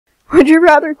Would you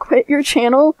rather quit your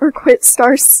channel or quit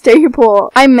Star Stable?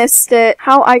 I missed it.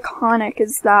 How iconic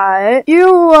is that?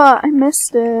 I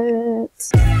missed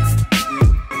it.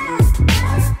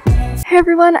 Hey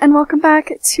everyone, and welcome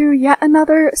back to yet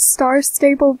another Star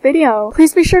Stable video.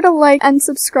 Please be sure to like and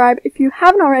subscribe if you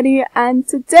haven't already, and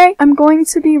today I'm going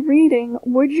to be reading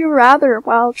Would You Rather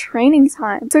while training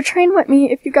time. So train with me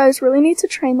if you guys really need to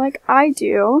train like I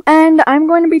do, and I'm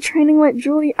going to be training with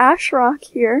Julie Ashrock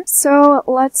here, so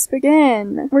let's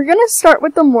begin. We're gonna start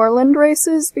with the Moorland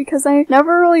races because I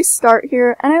never really start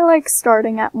here, and I like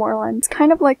starting at Moorland. It's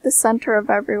kind of like the center of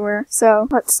everywhere, so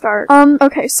let's start.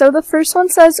 Okay, so the first one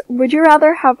says, would you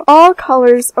rather have all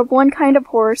colors of one kind of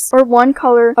horse or one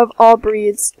color of all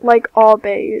breeds, like all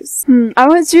bays? I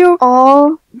would do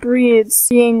all breeds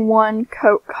being one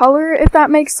coat color, if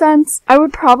that makes sense. I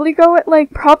would probably go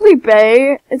with probably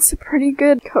bay. It's a pretty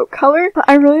good coat color, but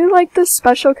I really like the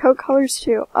special coat colors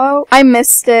too. Oh, I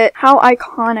missed it. How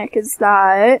iconic is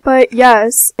that? But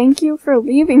yes, thank you for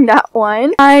leaving that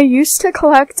one. I used to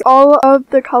collect all of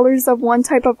the colors of one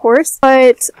type of horse,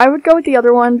 but I would go with the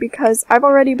other one because I've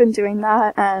already been doing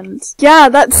that, and yeah,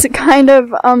 that's kind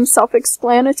of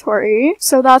self-explanatory.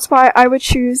 So that's why I would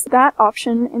choose that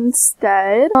option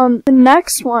instead. The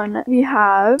next one we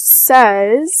have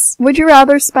says, would you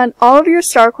rather spend all of your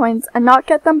star coins and not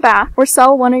get them back, or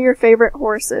sell one of your favorite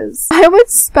horses? I would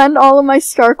spend all of my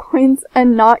star coins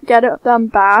and not get them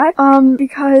back,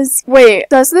 because, wait,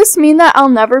 does this mean that I'll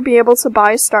never be able to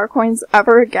buy star coins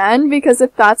ever again? Because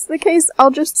if that's the case,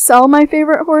 I'll just sell my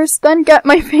favorite horse, then get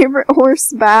my favorite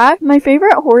horse back. My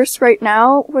favorite horse right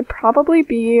now would probably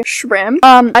be Shrimp.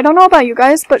 I don't know about you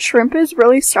guys, but Shrimp is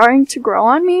really starting to grow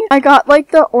on me. I got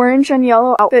the orange and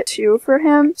yellow outfit too for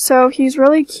him, so he's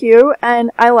really cute,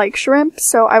 and I like Shrimp,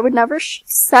 so I would never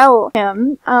sell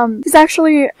him. I'm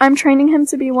training him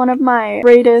to be one of my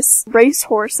greatest race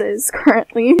horses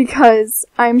currently, because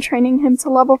I'm training him to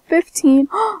level 15.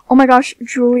 Oh my gosh,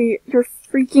 Julie, your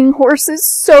freaking horse is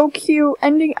so cute,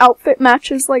 and the outfit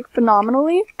matches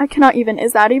phenomenally. I cannot even,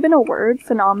 is that even a word?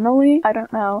 Phenomenally? I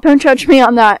don't know. Don't judge me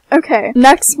on that. Okay,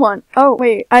 next one. Oh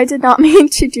wait, I did not mean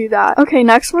to do that. Okay,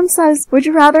 next one says, would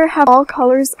you rather have all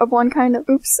colors of one kind of—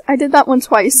 oops, I did that one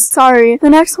twice. Sorry. The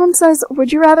next one says,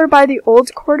 would you rather buy the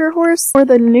old quarter horse or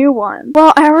the new one?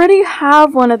 Well, I already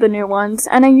have one of the new ones,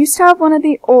 and I used to have one of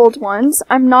the old ones.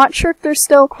 I'm not sure if they're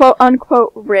still quote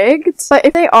unquote rigged, but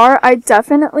if they are, I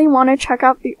definitely want to check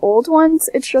out the old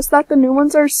ones. It's just that the new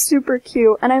ones are super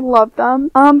cute and I love them.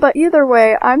 But either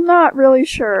way, I'm not really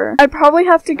sure. I'd probably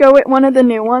have to go with one of the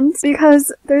new ones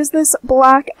because there's this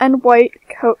black and white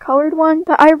coat colored one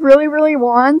that I really, really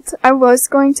want. I was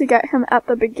going to get him at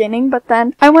the beginning, but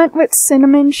then I went with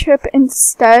Cinnamon Chip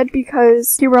instead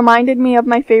because he reminded me of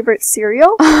my favorite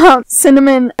cereal,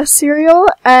 cinnamon cereal,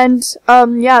 and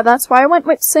yeah, that's why I went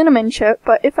with Cinnamon Chip.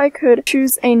 But if I could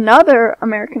choose another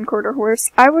American quarter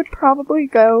horse, I would probably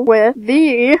go with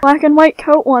the black and white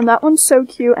coat one. That one's so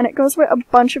cute, and it goes with a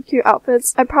bunch of cute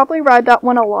outfits. I'd probably ride that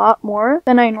one a lot more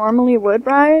than I normally would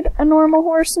ride a normal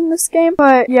horse in this game,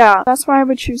 but yeah, that's why I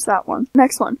would choose that one.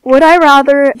 Next one. Would I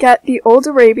rather get the old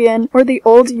Arabian or the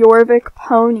old Jorvik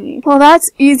pony? Well,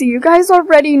 that's easy. You guys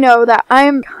already know that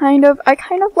I kind of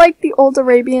like the old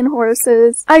Arabian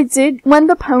horses. I did, when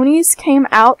the ponies came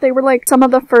out, they were some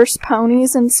of the first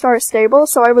ponies in Star Stable,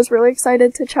 so I was really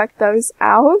excited to check those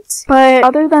out. But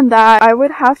other than that, I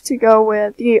would have to go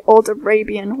with the old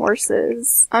Arabian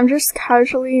horses. I'm just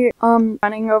casually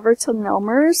running over to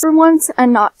Milmer's for once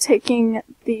and not taking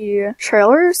the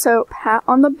trailer, so pat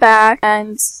on the back,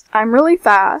 and I'm really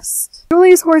fast.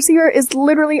 Julie's horse here is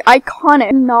literally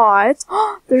iconic. Not.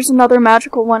 There's another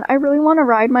magical one. I really want to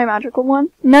ride my magical one.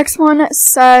 Next one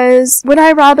says, would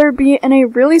I rather be in a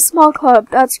really small club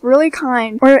that's really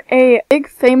kind, or a big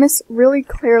famous really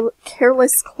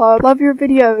careless club? Love your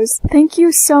videos. Thank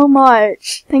you so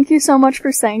much. Thank you so much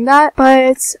for saying that,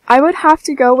 but I would have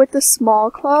to go with the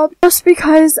small club just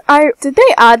because did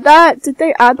they add that? Did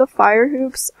they add the fire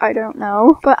hoops? I don't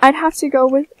know, but I'd have to go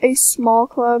with a small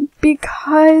club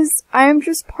because I'm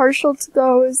just partial to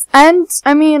those. And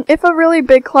I mean, if a really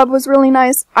big club was really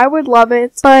nice, I would love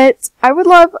it, but I would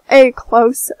love a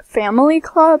close family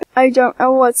club. I don't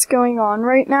know what's going on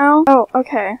right now. Oh,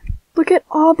 okay. Look at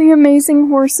all the amazing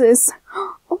horses.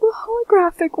 All the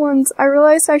holographic ones. I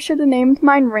realized I should have named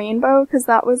mine Rainbow because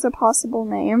that was a possible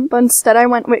name, but instead I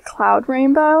went with Cloud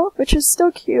Rainbow, which is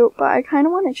still cute, but I kind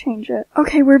of want to change it.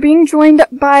 Okay, we're being joined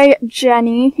by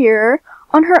Jenny here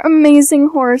on her amazing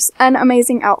horse and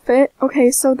amazing outfit.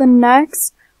 Okay, so the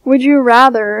next would you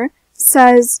rather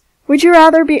says, would you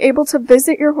rather be able to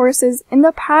visit your horses in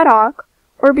the paddock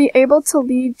or be able to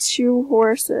lead 2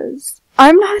 horses?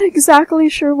 I'm not exactly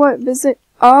sure what visit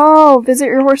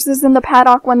your horses in the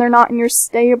paddock when they're not in your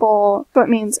stable. What it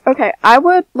means. Okay, I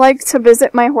would like to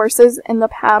visit my horses in the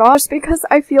paddock just because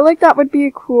I feel like that would be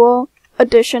a cool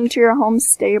addition to your home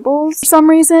stables for some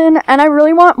reason, and I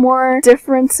really want more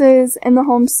differences in the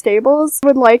home stables. I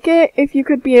would like it if you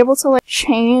could be able to like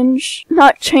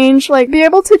be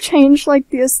able to change like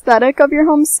the aesthetic of your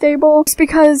home stable, just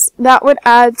because that would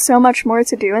add so much more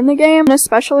to do in the game, and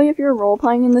especially if you're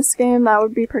role-playing in this game, that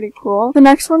would be pretty cool. The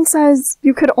next one says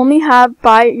you could only have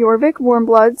by Jorvik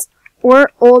Warmbloods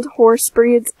or old horse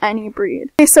breeds, any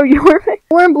breed. Okay, so Jorvik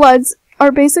Warmbloods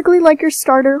are basically like your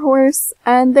starter horse,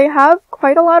 and they have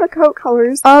quite a lot of coat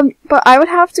colors. But I would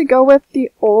have to go with the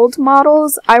old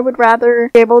models. I would rather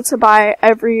be able to buy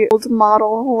every old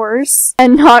model horse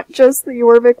and not just the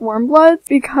Jorvik Warmbloods,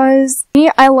 because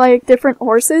I like different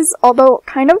horses, although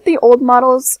kind of the old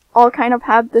models all kind of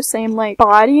have the same like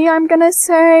body, I'm gonna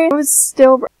say. I would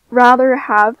still rather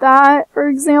have that, for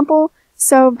example,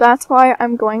 so that's why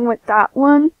I'm going with that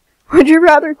one. Would you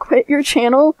rather quit your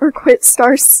channel or quit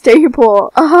Star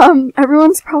Stable?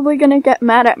 Everyone's probably gonna get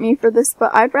mad at me for this,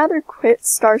 but I'd rather quit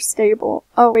Star Stable.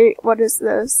 Oh wait, what is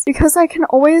this? Because I can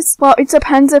always, well, it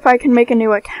depends if I can make a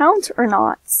new account or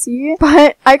not, see?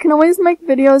 But I can always make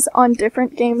videos on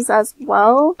different games as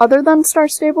well, other than Star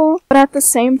Stable. But at the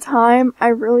same time, I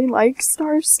really like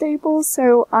Star Stable,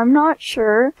 so I'm not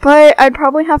sure. But I'd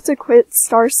probably have to quit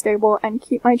Star Stable and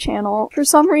keep my channel. For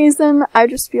some reason, I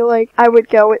just feel like I would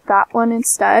go with that one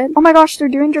instead. Oh my gosh, they're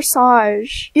doing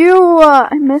dressage. Ew,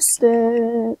 I missed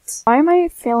it. Why am I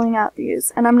failing at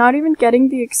these? And I'm not even getting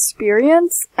the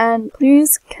experience, and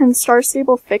please can Star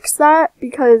Stable fix that,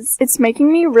 because it's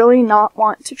making me really not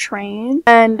want to train,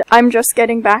 and I'm just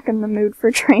getting back in the mood for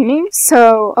training.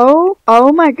 So,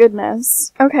 oh my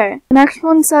goodness. Okay, the next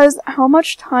one says how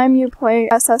much time you play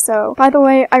SSO. By the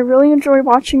way, I really enjoy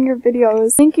watching your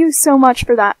videos. Thank you so much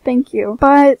for that. Thank you.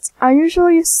 But I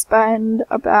usually spend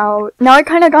about, now I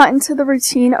kind of got into the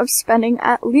routine of spending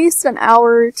at least an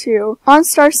hour or two on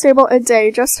Star Stable a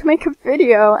day just to make a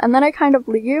video, and then I kind of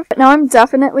leave. But now I'm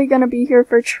definitely going to be here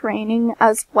for training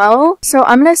as well, so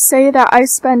I'm going to say that I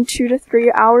spend 2 to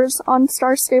 3 hours on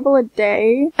Star Stable a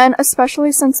day, and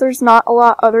especially since there's not a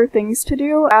lot other things to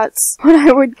do, that's what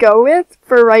I would go with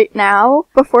for right now.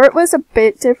 Before it was a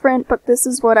bit different, but this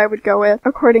is what I would go with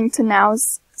according to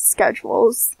now's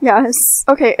schedules. Yes.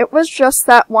 Okay, it was just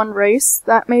that one race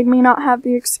that made me not have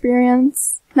the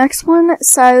experience. Next one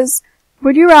says,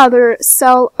 would you rather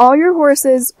sell all your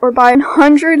horses or buy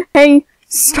 100k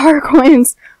star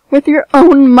coins with your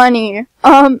own money?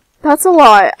 That's a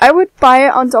lot. I would buy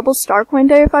it on double star coin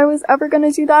day if I was ever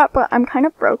gonna do that, but I'm kind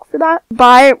of broke for that.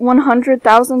 Buy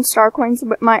 100,000 star coins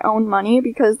with my own money,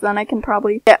 because then I can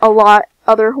probably get a lot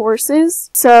other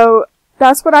horses. So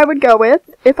that's what I would go with,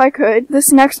 if I could.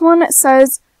 This next one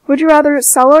says, would you rather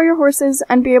sell all your horses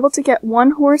and be able to get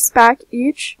one horse back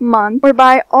each month, or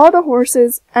buy all the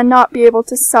horses and not be able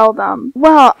to sell them?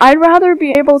 Well, I'd rather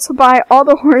be able to buy all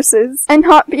the horses and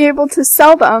not be able to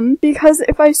sell them, because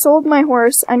if I sold my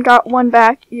horse and got one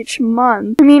back each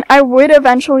month, I mean, I would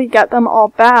eventually get them all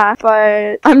back,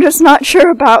 but I'm just not sure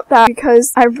about that,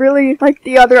 because I really like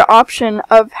the other option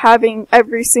of having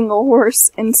every single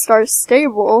horse in Star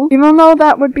Stable. Even though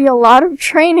that would be a lot of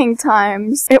training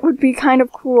times, it would be kind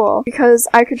of cool, because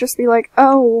I could just be like,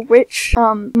 oh, which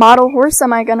model horse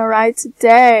am I gonna ride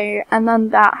today? And then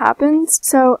that happens.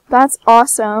 So that's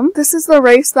awesome. This is the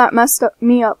race that messed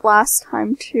me up last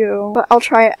time too, but I'll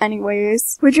try it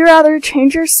anyways. Would you rather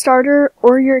change your starter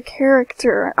or your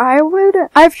character?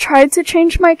 I've tried to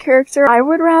change my character. I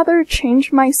would rather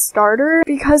change my starter,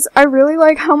 because I really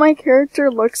like how my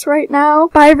character looks right now.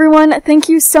 Bye everyone. Thank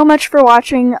you so much for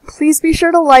watching. Please be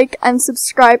sure to like and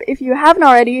subscribe if you haven't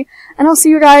already, and I'll see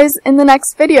you guys in the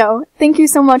next video. Thank you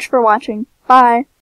so much for watching. Bye.